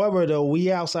 So, however, though,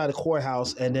 we outside the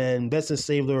courthouse, and then Benson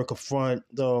Stabler confront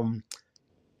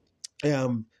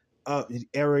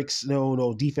Eric's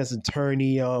defense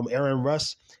attorney, Aaron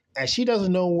Russ, and she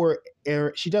doesn't know where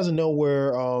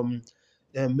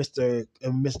Mr.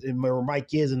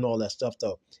 Mike is and all that stuff,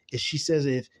 though. And she says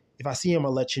if I see him,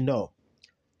 I'll let you know.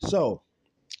 So,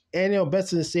 and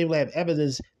Benson and Stabler have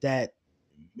evidence that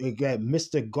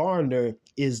Mr. Garner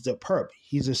is the perp.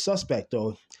 He's a suspect,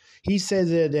 though. He says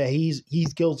that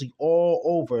he's guilty all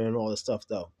over and all this stuff,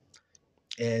 though.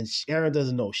 And Aaron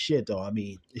doesn't know shit, though. I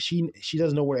mean, she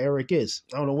doesn't know where Eric is.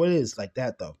 I don't know what it is like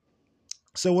that, though.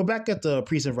 So we're back at the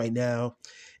precinct right now,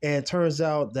 and it turns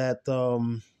out that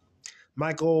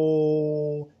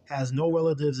Michael has no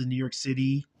relatives in New York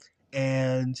City,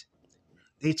 and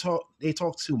they talk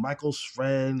to Michael's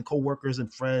friend, co-workers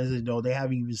and friends. They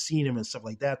haven't even seen him and stuff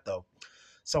like that, though.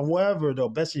 So however,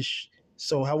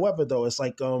 though, it's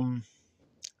like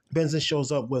Benson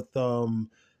shows up with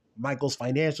Michael's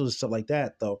financials and stuff like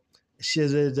that, though.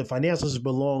 The financials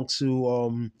belong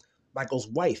to Michael's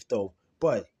wife, though.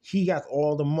 But he got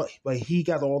all the money. But he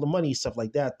got all the money, stuff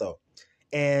like that, though.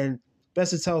 And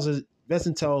Benson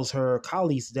tells her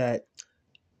colleagues that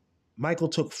Michael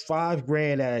took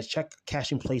 $5,000 at a check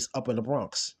cashing place up in the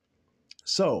Bronx.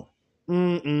 So,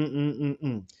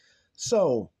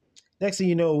 So, next thing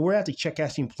you know, we're at the check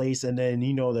cashing place, and then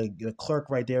the clerk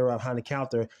right there behind the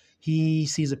counter, he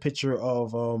sees a picture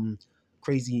of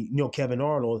crazy, Kevin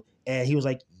Arnold, and he was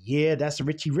like, "Yeah, that's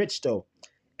Richie Rich though,"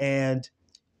 and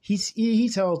he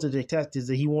tells the detectives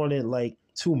that he wanted like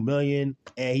 $2 million,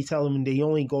 and he tells them he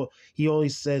only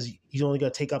says he's only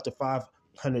gonna take up to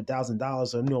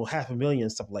 $500,000 or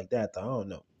 $500,000 stuff like that. I don't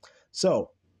know. So,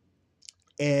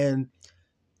 and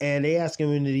they ask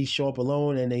him, did he show up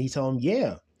alone? And then he tell them,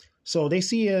 yeah. So they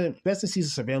see Benson sees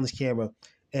a surveillance camera,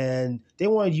 and they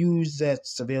want to use that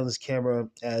surveillance camera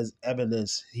as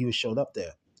evidence he was showed up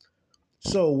there.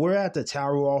 So we're at the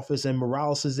Tower office, and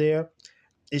Morales is there.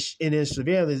 In his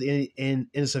surveillance, in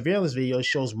the surveillance video, it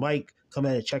shows Mike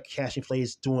coming at a check cashing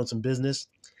place doing some business,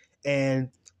 and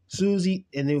Susie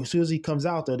comes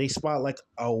out though, they spot like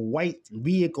a white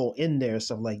vehicle in there,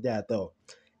 stuff like that though,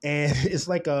 and it's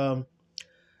like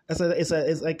it's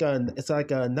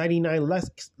like a 99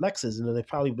 Lexus. They've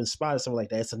probably been spotted, something like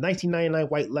that. It's a 1999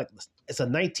 white Lexus. It's a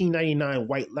 1999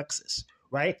 white Lexus,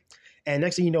 right? And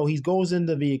next thing you know, he goes in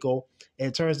the vehicle, and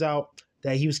it turns out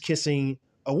that he was kissing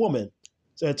a woman.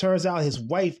 So it turns out his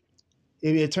wife.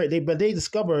 They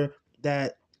discover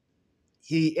that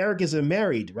Eric isn't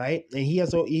married, right? And she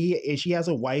has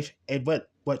a wife. But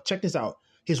check this out: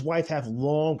 his wife has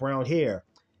long brown hair,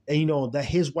 and that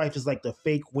his wife is like the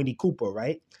fake Winnie Cooper,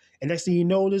 right? And next thing you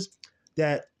notice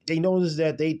that they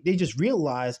just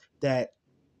realize that,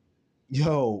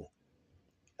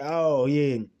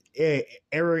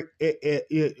 Eric,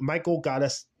 Michael got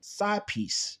a side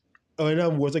piece, or in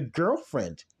other words, a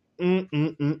girlfriend.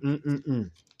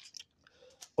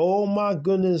 Oh my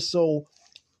goodness! So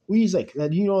he's like,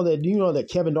 that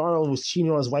Kevin Arnold was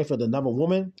cheating on his wife with another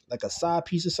woman, like a side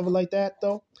piece or something like that,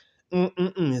 though.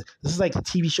 This is like the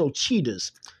TV show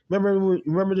Cheaters.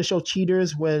 Remember the show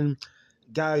Cheaters when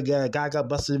guy got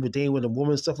busted with dating with a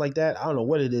woman, stuff like that. I don't know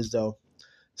what it is though.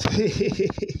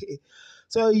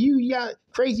 So you got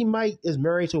Crazy Mike is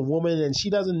married to a woman, and she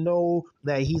doesn't know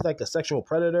that he's like a sexual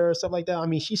predator or stuff like that. I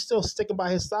mean, she's still sticking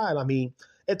by his side. I mean,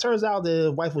 it turns out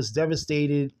the wife was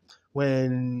devastated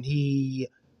when he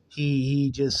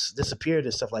just disappeared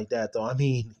and stuff like that, though. I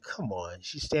mean, come on,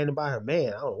 she's standing by her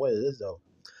man. I don't know what it is though.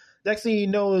 Next thing you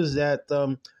know is that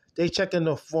they check in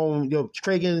the phone.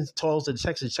 Tragan tells the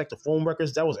detectives to check the phone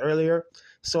records. That was earlier.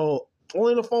 So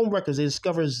only the phone records, they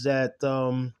discovers that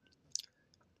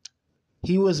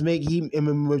he was making. A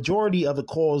majority of the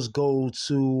calls go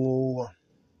to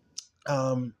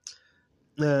Aaron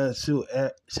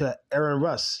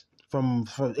Russ from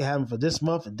having for this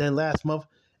month, and then last month,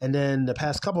 and then the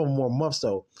past couple more months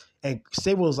though. And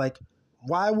Sable was like,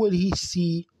 why would he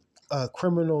see a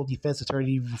criminal defense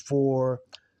attorney before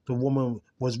the woman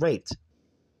was raped?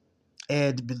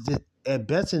 And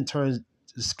Benson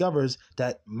discovers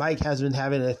that Mike has been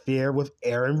having an affair with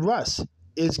Aaron Russ,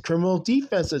 his criminal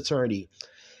defense attorney.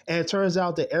 And it turns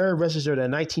out that Aaron registered a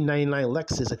 1999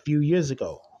 Lexus a few years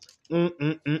ago.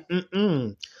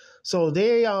 So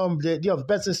they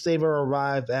Benson Saber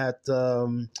arrive at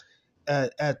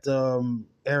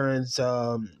Aaron's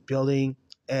building,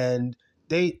 and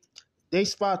they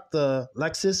spot the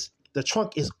Lexus. The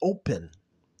trunk is open.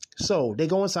 So they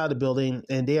go inside the building,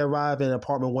 and they arrive in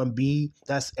apartment 1B.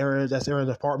 That's Aaron's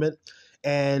apartment.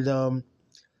 And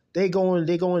they go in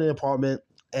the apartment,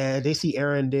 and they see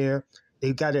Aaron there.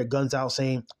 They've got their guns out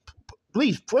saying,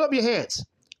 please put up your hands.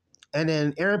 And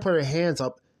then Aaron put her hands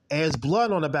up, and there's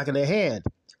blood on the back of their hand.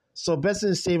 So Benson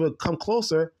and Saber come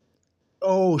closer.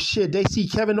 Oh shit, they see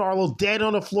Kevin Arnold dead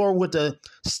on the floor with a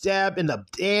stab in the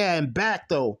damn back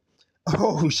though.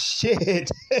 Oh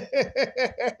shit.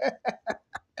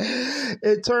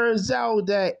 It turns out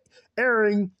that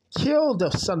Aaron killed the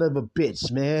son of a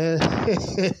bitch, man.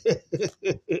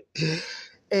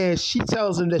 And she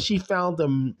tells him that she found the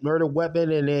murder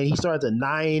weapon, and then he started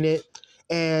denying it.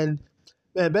 And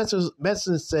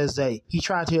Benson says that he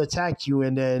tried to attack you,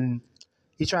 and there's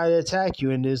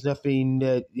nothing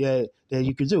that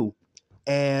you could do.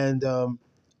 And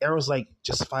Aaron's like,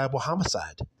 justifiable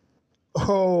homicide.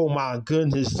 Oh my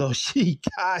goodness! So she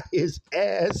got his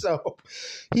ass. So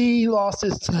he lost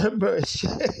his temper.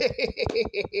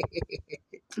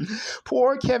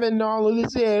 Poor Kevin Arnold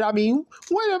is dead. I mean,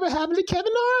 whatever happened to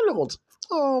Kevin Arnold?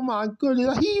 Oh my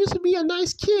goodness! He used to be a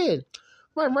nice kid.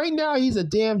 Right now, he's a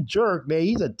damn jerk, man.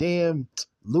 He's a damn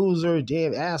loser,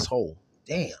 damn asshole.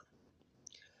 Damn.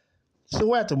 So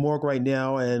we're at the morgue right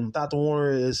now, and Dr.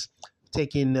 Warner is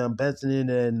taking Benson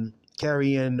and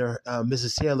Carrie and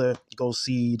Mrs. Taylor to go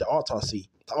see the autopsy.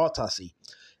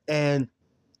 And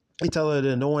they tell her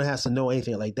that no one has to know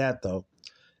anything like that, though.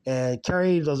 And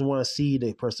Carrie doesn't want to see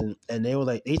the person, and they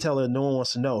tell her no one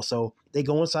wants to know. So they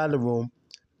go inside the room,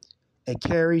 and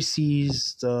Carrie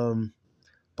sees the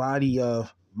body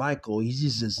of Michael.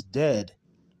 He's just dead,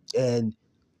 and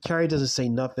Carrie doesn't say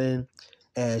nothing,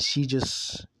 and she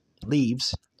just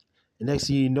leaves. The next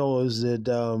thing you know is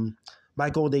that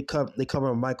Michael they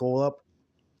cover Michael up,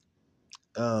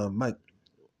 Mike,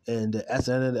 and that's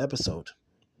the end of the episode.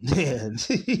 Man,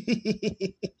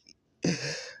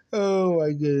 oh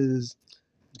my goodness,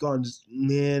 gone,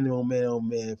 man, oh man, oh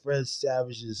man. Fred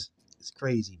Savage is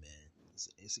crazy, man.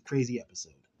 It's a crazy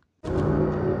episode.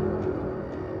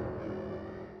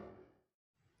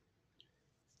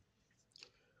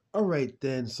 All right,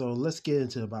 then. So let's get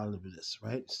into the bottom of this,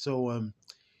 right? So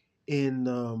in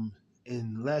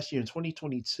last year in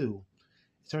 2022,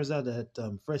 it turns out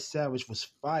that Fred Savage was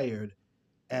fired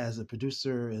as a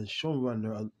producer and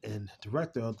showrunner and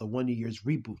director of the Wonder Years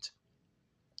reboot,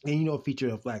 and it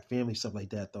featured a black family, stuff like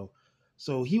that, though.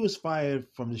 So he was fired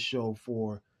from the show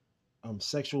for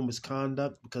sexual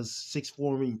misconduct because six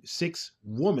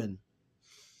women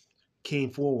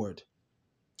came forward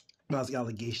about the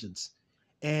allegations.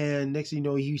 And next thing you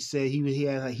know, he said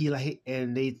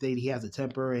and they think he has a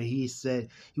temper, and he said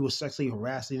he was sexually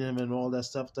harassing them and all that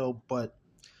stuff, though. But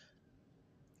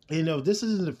this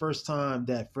isn't the first time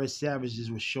that Fred Savage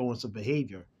was showing some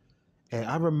behavior. And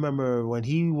I remember when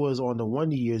he was on the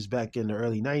Wonder Years back in the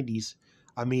early '90s.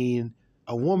 I mean,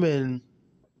 a woman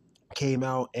came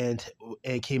out and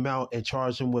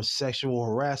charged him with sexual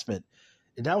harassment,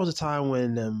 and that was a time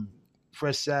when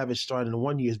Fred Savage started in the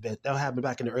Wonder Years. That happened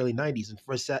back in the early '90s, and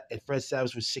Fred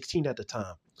Savage was 16 at the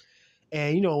time.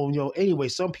 And anyway,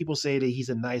 some people say that he's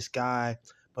a nice guy,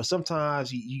 but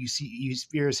sometimes you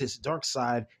experience his dark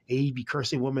side, and he'd be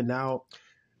cursing women out,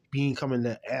 becoming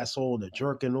the asshole and the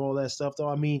jerk and all that stuff. Though,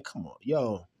 I mean, come on,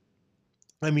 yo.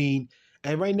 I mean,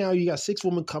 and right now you got 6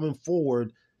 women coming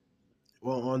forward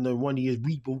on the Wonder Years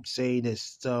reboot saying that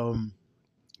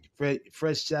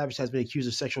Fred Savage has been accused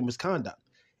of sexual misconduct,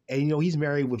 and he's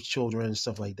married with children and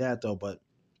stuff like that, though. But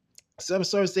some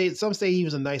say he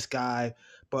was a nice guy,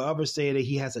 but others say that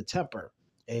he has a temper.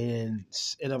 And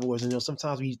in other words,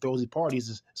 sometimes when he throws his parties,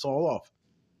 it's all off.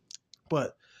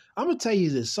 But I'm gonna tell you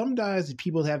this: sometimes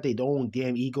people have their own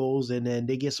damn egos, and then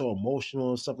they get so emotional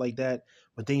and stuff like that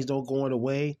when things don't go their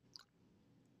way,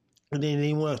 and then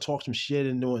they want to talk some shit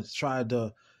and want to try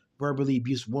to verbally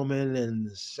abuse women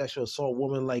and sexual assault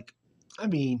women. Like, I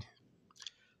mean,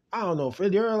 I don't know.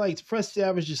 They're like Fred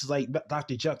Savage, just like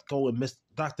Dr. Jekyll and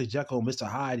Mr.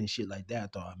 Hyde and shit like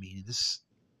that. Though, I mean,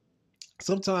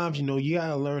 sometimes you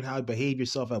gotta learn how to behave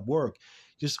yourself at work.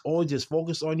 Just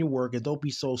focus on your work and don't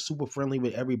be so super friendly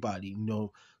with everybody.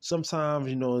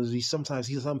 Sometimes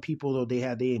some people, though, they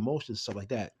have their emotions, stuff like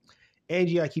that, and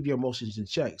you gotta keep your emotions in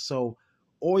check. So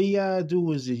all you gotta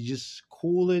do is just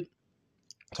cool it,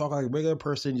 talk like a regular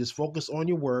person, just focus on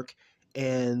your work,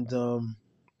 and don't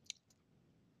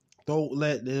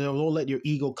let your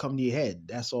ego come to your head.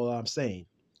 That's all I'm saying.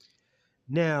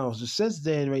 Now, so since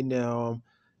then, right now,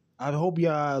 I hope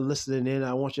y'all listening in.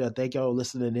 I want you to thank y'all for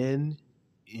listening in.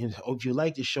 And if you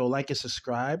like the show, like and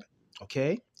subscribe.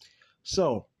 Okay?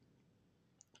 So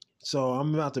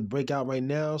I'm about to break out right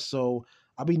now. So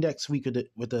I'll be next week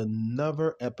with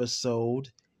another episode.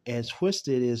 And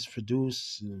Twisted is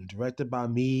produced and directed by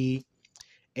me.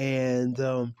 And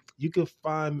you can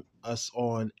find us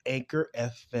on Anchor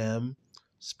FM,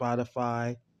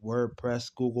 Spotify,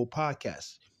 WordPress, Google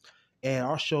Podcasts. And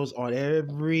our show's on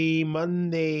every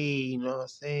Monday, you know what I'm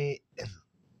saying?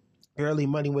 Early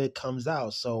Monday when it comes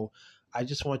out. So I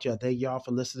just want you to thank y'all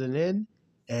for listening in.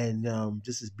 And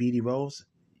this is BD Rose.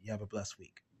 You have a blessed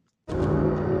week.